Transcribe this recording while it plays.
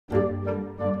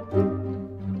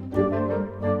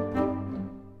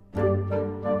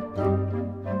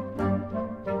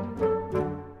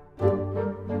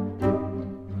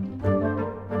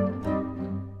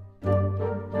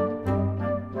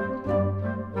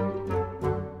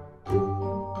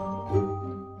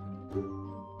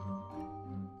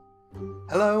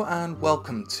Hello and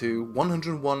welcome to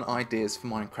 101 Ideas for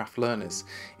Minecraft Learners.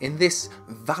 In this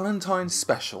Valentine's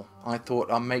special, I thought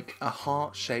I'd make a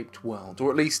heart-shaped world, or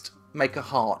at least make a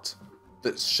heart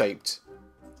that's shaped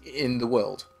in the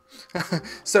world.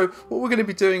 So what we're going to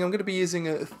be doing, I'm going to be using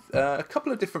a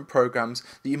couple of different programs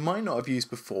that you might not have used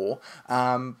before,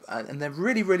 and they're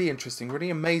really interesting, really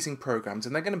amazing programs,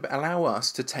 and they're going to allow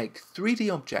us to take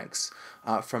 3D objects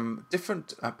from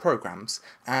different programs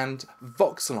and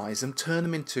voxelize them, turn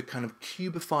them into kind of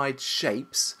cubified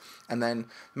shapes, and then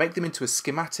make them into a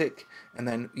schematic, and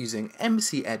then using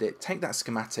MC-Edit, take that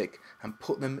schematic and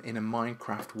put them in a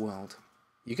Minecraft world.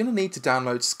 You're going to need to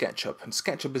download SketchUp, and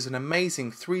SketchUp is an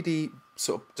amazing 3D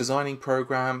sort of designing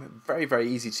program, very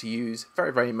easy to use,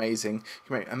 very amazing. You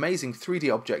can make amazing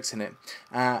 3D objects in it,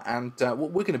 and what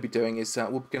we're going to be doing is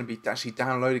we're going to be actually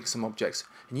downloading some objects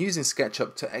and using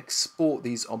SketchUp to export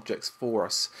these objects for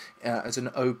us as an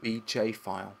OBJ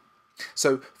file.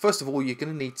 So first of all, you're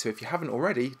going to need to, if you haven't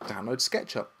already, download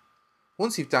SketchUp.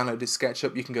 Once you've downloaded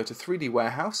SketchUp, you can go to 3D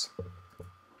Warehouse,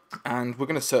 and we're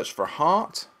going to search for a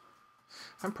heart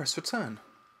and press return.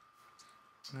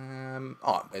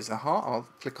 There's a heart. I'll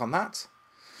click on that.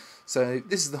 So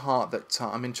this is the heart that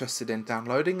I'm interested in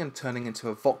downloading and turning into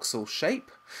a voxel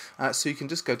shape. So you can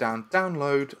just go down,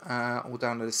 download, or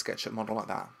download a SketchUp model like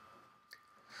that.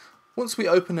 Once we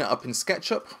open it up in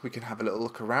SketchUp, we can have a little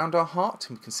look around our heart,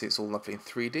 and we can see it's all lovely in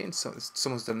 3D, and so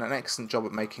someone's done an excellent job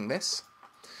at making this.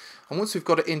 And once we've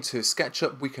got it into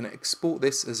SketchUp, we can export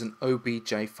this as an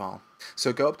OBJ file.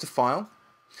 So go up to File,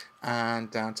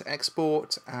 and down to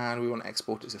Export, and we want to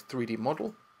export it as a 3D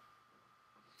model,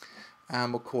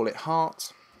 and we'll call it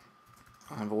Heart.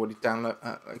 I've already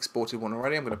exported one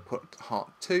already. I'm going to put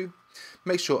Heart 2.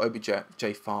 Make sure OBJ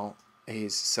file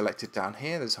is selected down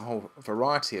here. There's a whole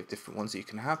variety of different ones that you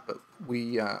can have, but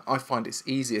I find it's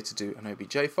easier to do an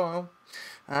OBJ file,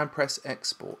 and press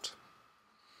Export.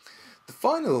 The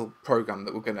final program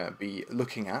that we're going to be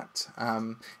looking at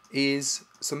is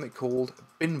something called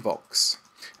binvox.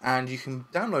 And you can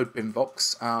download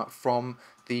binvox from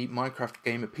the Minecraft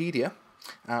Gamerpedia,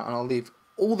 and I'll leave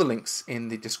all the links in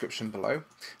the description below,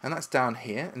 and that's down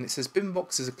here, and it says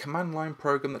binvox is a command line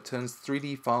program that turns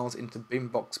 3D files into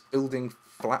binvox building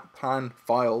flat plan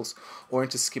files or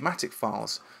into schematic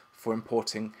files for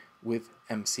importing with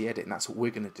MC-Edit, and that's what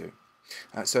we're going to do.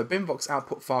 So a binvox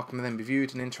output file can then be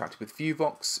viewed and interacted with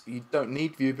viewvox. You don't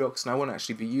need viewvox, and I won't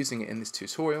actually be using it in this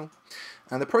tutorial.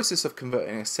 And the process of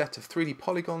converting a set of 3D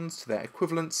polygons to their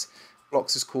equivalents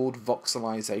blocks is called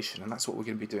voxelization, and that's what we're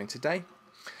going to be doing today.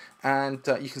 And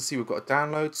you can see we've got a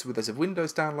download, so there's a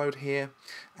Windows download here,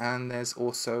 and there's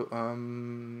also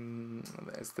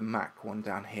there's the Mac one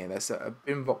down here. There's a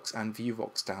binvox and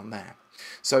viewvox down there.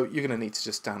 So you're going to need to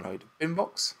just download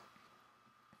binvox,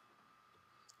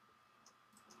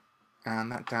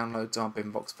 and that downloads our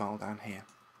binvox file down here.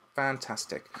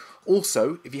 Fantastic.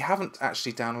 Also, if you haven't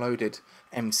actually downloaded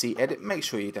MC-Edit, make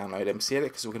sure you download MC-Edit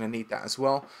because we're going to need that as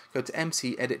well. Go to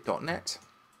mcedit.net,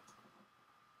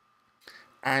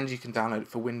 and you can download it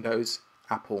for Windows,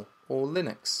 Apple or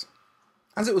Linux.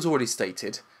 As it was already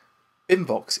stated,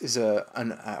 binvox is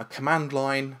a command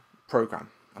line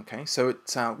program. Okay, so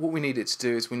what we need it to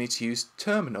do is we need to use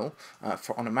terminal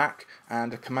on a Mac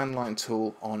and a command line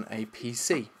tool on a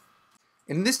PC.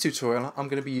 In this tutorial, I'm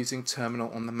going to be using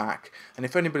terminal on the Mac, and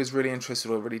if anybody's really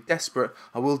interested or really desperate,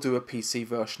 I will do a PC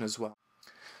version as well.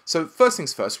 So first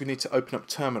things first, we need to open up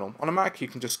terminal. On a Mac, you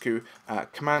can just do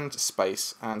command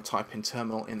space and type in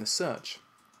terminal in the search,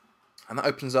 and that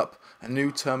opens up a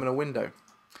new terminal window.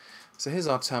 So here's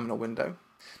our terminal window.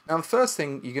 Now the first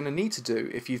thing you're going to need to do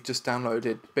if you've just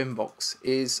downloaded binvox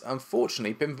is,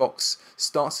 unfortunately, binvox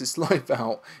starts its life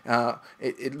out,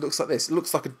 it looks like this. It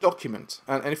looks like a document,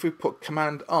 and if we put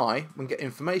command I and get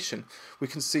information, we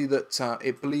can see that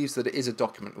it believes that it is a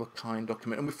document, a kind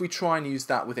document, and if we try and use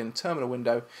that within terminal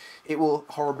window, it will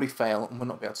horribly fail and we'll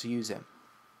not be able to use it.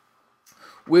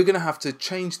 We're going to have to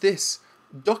change this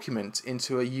document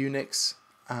into a Unix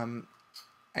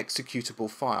executable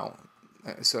file.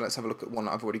 So let's have a look at one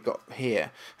that I've already got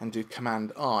here and do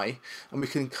command I, and we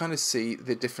can kind of see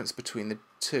the difference between the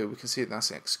two. We can see that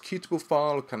that's an executable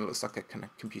file. It kind of looks like a kind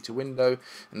of computer window,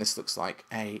 and this looks like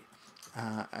a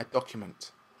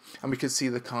document, and we can see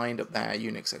the kind up there,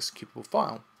 Unix executable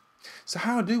file. So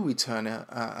how do we turn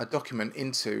a document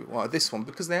into, well, this one,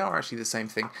 because they are actually the same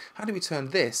thing, how do we turn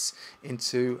this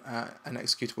into an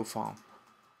executable file?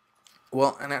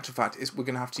 Well, in actual fact, we're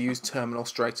going to have to use terminal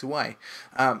straight away.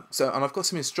 And I've got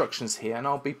some instructions here, and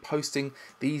I'll be posting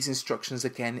these instructions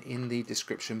again in the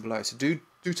description below. So do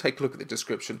take a look at the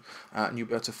description, and you'll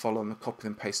be able to follow them and copy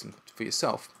and paste them for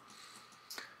yourself.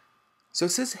 So it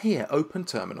says here open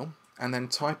terminal and then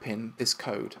type in this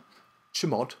code,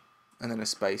 chmod, and then a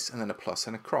space and then a plus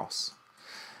and a cross,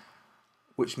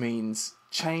 which means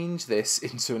change this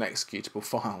into an executable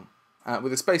file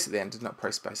with a space at the end. Did not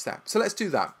press space there. So let's do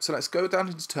that. So let's go down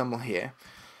into terminal here,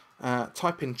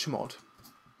 type in chmod,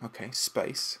 okay,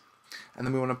 space, and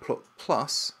then we want to put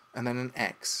plus and then an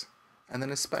X and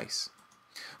then a space.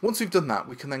 Once we've done that,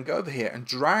 we can then go over here and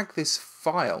drag this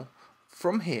file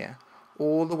from here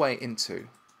all the way into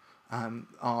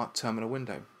our terminal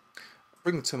window.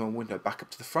 Bring the terminal window back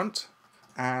up to the front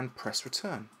and press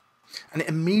return. And it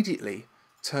immediately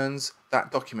turns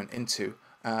that document into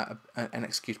an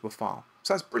executable file.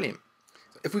 So that's brilliant.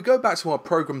 If we go back to our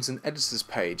programs and editors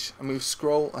page and we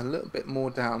scroll a little bit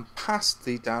more down past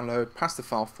the download, past the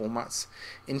file formats,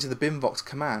 into the binvox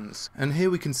commands, and here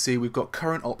we can see we've got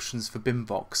current options for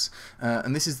binvox,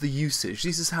 and this is the usage.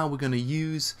 This is how we're going to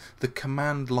use the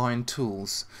command line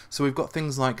tools. So we've got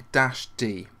things like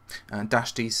 -d.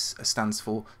 -d stands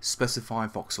for specify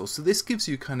voxels. So this gives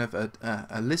you kind of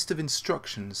a list of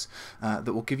instructions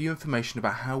that will give you information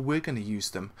about how we're going to use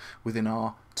them within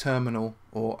our terminal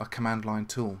or a command line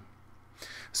tool.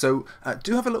 So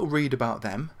do have a little read about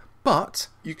them, but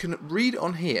you can read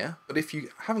on here, but if you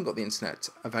haven't got the internet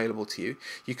available to you,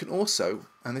 you can also,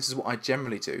 and this is what I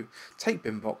generally do, take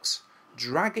binvox,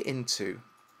 drag it into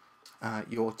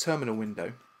your terminal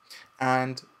window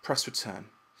and press return.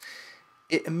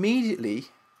 It immediately,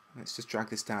 let's just drag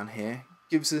this down here,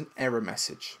 gives an error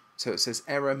message. So it says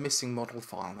error missing model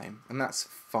file name, and that's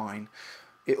fine.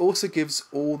 It also gives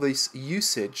all this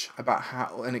usage about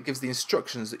how, and it gives the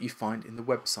instructions that you find in the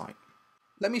website.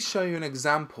 Let me show you an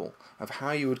example of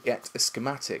how you would get a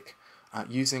schematic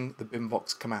using the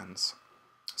binvox commands.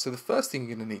 So the first thing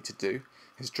you're going to need to do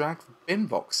is drag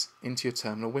binvox into your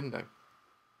terminal window.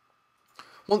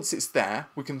 Once it's there,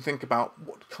 we can think about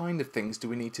what kind of things do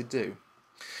we need to do.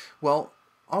 Well,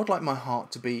 I would like my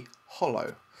heart to be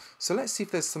hollow. So let's see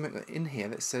if there's something in here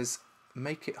that says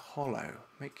make it hollow.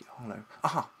 Make it hollow.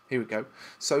 Aha, here we go.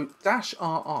 So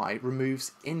 -ri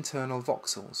removes internal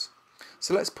voxels.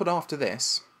 So let's put after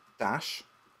this -ri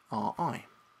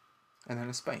and then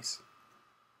a space.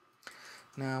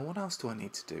 Now what else do I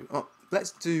need to do? Oh,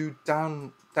 let's do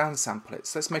down sample it.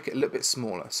 So let's make it a little bit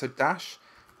smaller. So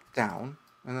 -down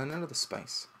and then another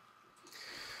space.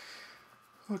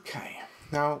 Okay.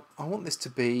 Now, I want this to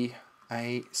be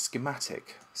a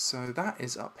schematic, so that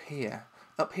is up here.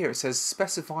 Up here it says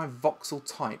specify voxel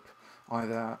type,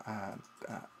 either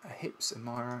a hips, a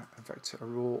mirror, a vector, a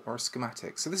raw, or a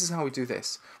schematic. So this is how we do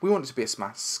this. We want it to be a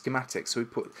schematic, so we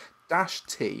put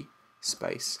 -t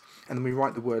space, and then we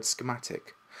write the word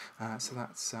schematic. So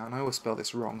that's, and I always spell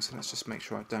this wrong, so let's just make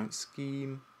sure I don't.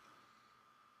 Schematic.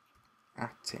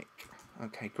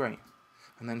 Okay, great.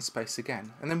 And then space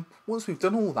again. And then once we've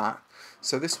done all that,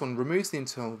 so this one removes the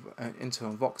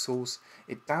internal voxels,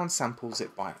 it downsamples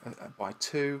it by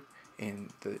 2 in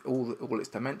all its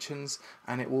dimensions,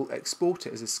 and it will export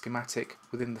it as a schematic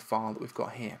within the file that we've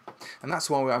got here. And that's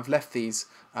why I've left these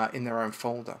in their own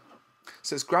folder.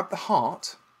 So let's grab the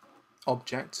heart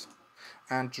object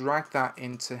and drag that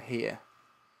into here,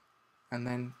 and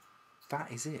then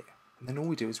that is it. And then all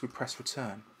we do is we press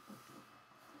return.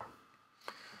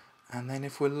 And then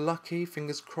if we're lucky,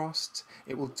 fingers crossed,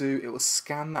 it will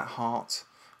scan that heart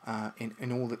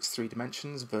in all its 3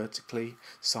 dimensions, vertically,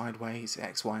 sideways,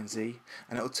 X, Y, and Z,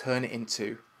 and it will turn it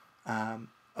into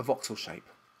a voxel shape.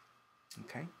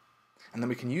 Okay, and then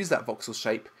we can use that voxel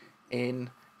shape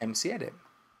in MCEdit.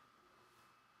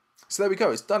 So there we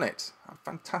go, it's done it.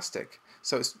 Fantastic.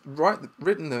 So it's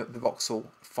written the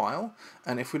voxel file,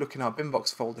 and if we look in our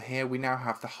binvox folder here, we now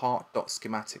have the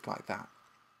heart.schematic like that.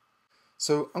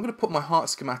 So I'm going to put my heart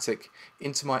schematic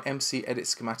into my MCEdit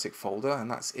schematic folder, and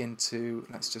that's into,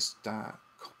 let's just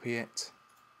copy it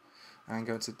and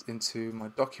go into my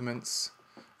documents,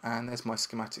 and there's my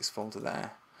schematics folder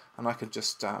there, and I can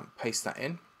just paste that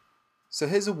in. So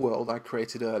here's a world I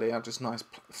created earlier, just nice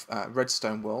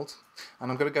redstone world,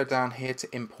 and I'm going to go down here to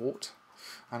import,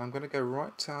 and I'm going to go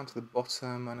right down to the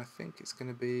bottom, and I think it's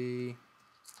going to be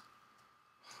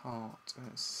heart.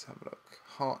 Let's have a look.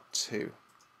 Heart 2.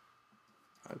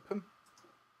 Open.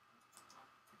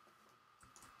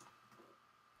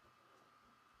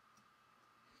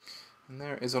 And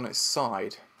there it is on its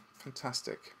side.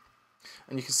 Fantastic.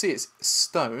 And you can see it's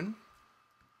stone.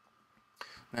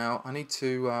 Now I need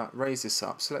to raise this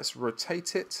up, so let's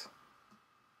rotate it.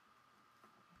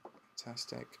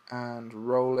 Fantastic. And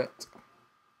roll it.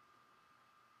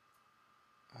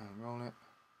 And roll it.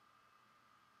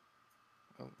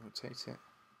 Oh, rotate it.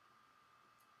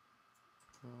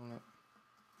 Roll it.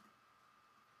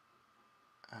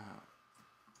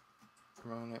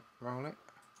 roll it, roll it.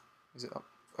 Is it up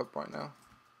right now?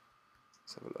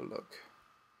 Let's have a little look.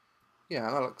 Yeah,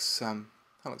 that looks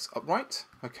upright.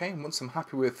 Okay, and once I'm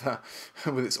happy with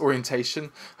with its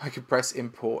orientation, I can press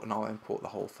import and I'll import the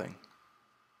whole thing.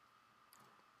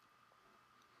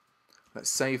 Let's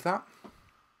save that.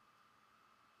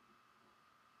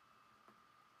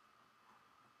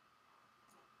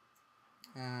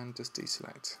 And just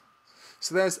deselect.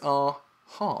 So there's our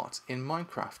heart in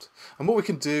Minecraft. And what we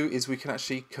can do is we can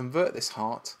actually convert this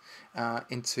heart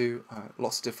into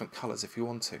lots of different colors if you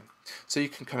want to. So you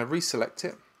can kind of reselect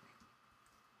it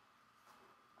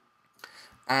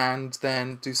and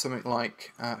then do something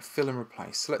like fill and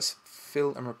replace. So let's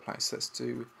fill and replace.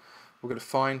 We're going to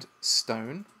find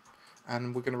stone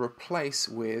and we're going to replace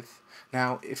with,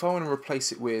 now if I want to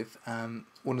replace it with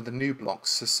one of the new blocks,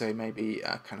 so say maybe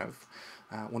kind of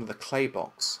one of the clay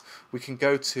blocks, we can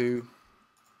go to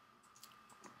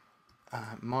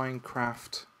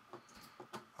Minecraft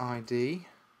ID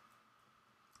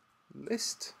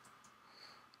list,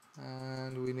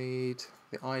 and we need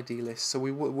the ID list. So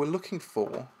we're looking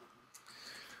for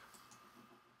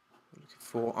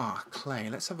clay.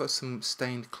 Let's have some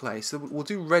stained clay. So we'll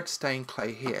do red stained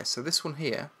clay here. So this one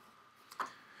here,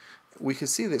 we can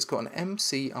see that it's got an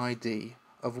MC ID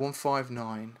of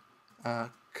 159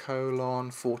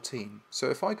 colon 14. So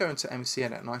if I go into MC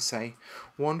edit and I say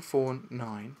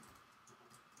 149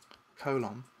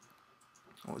 colon,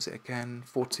 what was it again,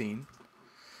 14,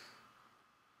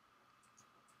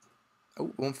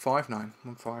 oh,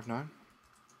 159,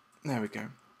 there we go.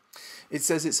 It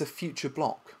says it's a future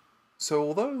block. So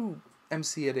although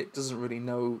MC Edit doesn't really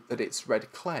know that it's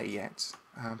red clay yet,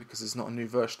 because it's not a new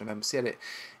version of MC Edit,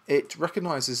 it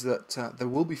recognises that there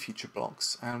will be future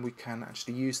blocks and we can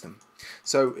actually use them.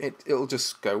 So it'll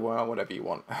just go, well, whatever you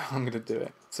want, I'm going to do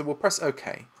it. So we'll press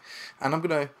OK, and I'm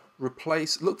going to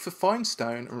look for find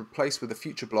stone and replace with a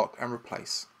future block and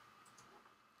replace.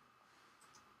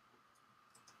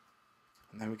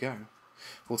 And there we go.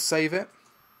 We'll save it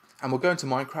and we'll go into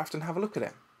Minecraft and have a look at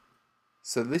it.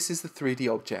 So this is the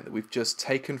 3D object that we've just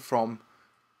taken from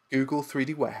Google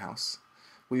 3D Warehouse.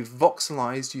 We've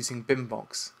voxelized using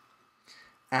binvox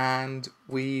and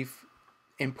we've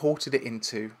imported it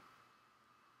into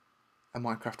a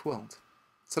Minecraft world.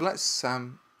 So let's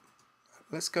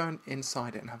go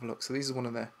inside it and have a look. So these are one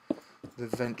of the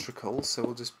ventricles, so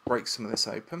we'll just break some of this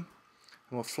open and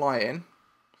we'll fly in.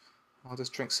 I'll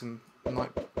just drink some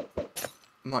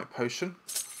night potion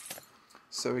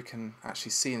so we can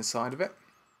actually see inside of it.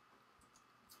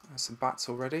 There's some bats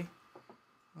already.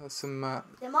 There's some.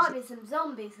 There might be some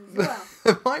zombies as well.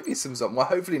 There might be some zombies. Well,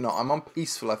 hopefully not. I'm on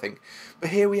peaceful, I think.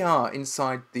 But here we are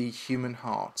inside the human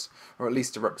heart, or at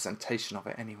least a representation of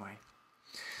it anyway.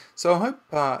 So I hope.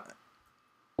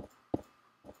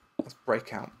 Let's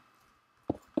break out.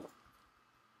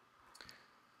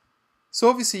 So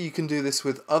obviously you can do this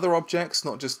with other objects,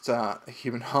 not just a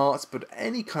human heart, but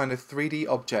any kind of 3D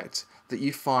object that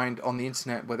you find on the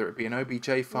internet, whether it be an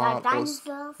OBJ file, like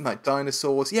dinosaurs. Like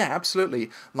dinosaurs. Yeah, absolutely.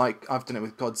 Like I've done it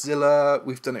with Godzilla.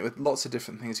 We've done it with lots of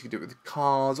different things. You can do it with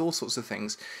cars, all sorts of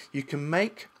things. You can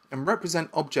make and represent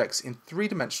objects in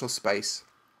three-dimensional space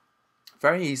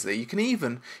very easily. You can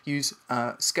even use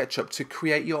SketchUp to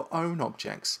create your own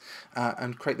objects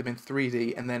and create them in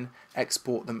 3D and then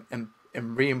export them and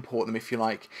re-import them, if you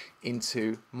like,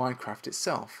 into Minecraft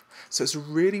itself. So it's a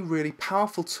really, really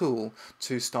powerful tool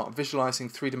to start visualizing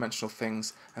three-dimensional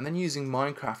things and then using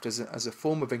Minecraft as a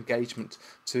form of engagement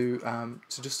to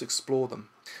just explore them.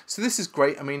 So this is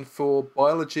great. I mean, for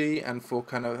biology and for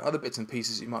kind of other bits and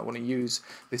pieces you might want to use,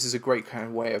 this is a great kind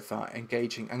of way of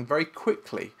engaging and very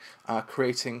quickly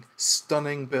creating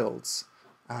stunning builds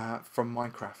from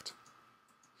Minecraft.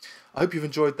 I hope you've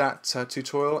enjoyed that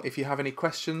tutorial. If you have any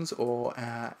questions or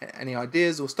any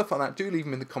ideas or stuff like that, do leave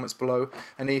them in the comments below.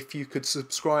 And if you could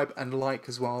subscribe and like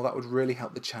as well, that would really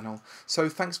help the channel. So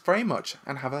thanks very much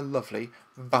and have a lovely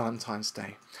Valentine's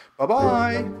Day.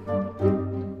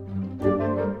 Bye-bye!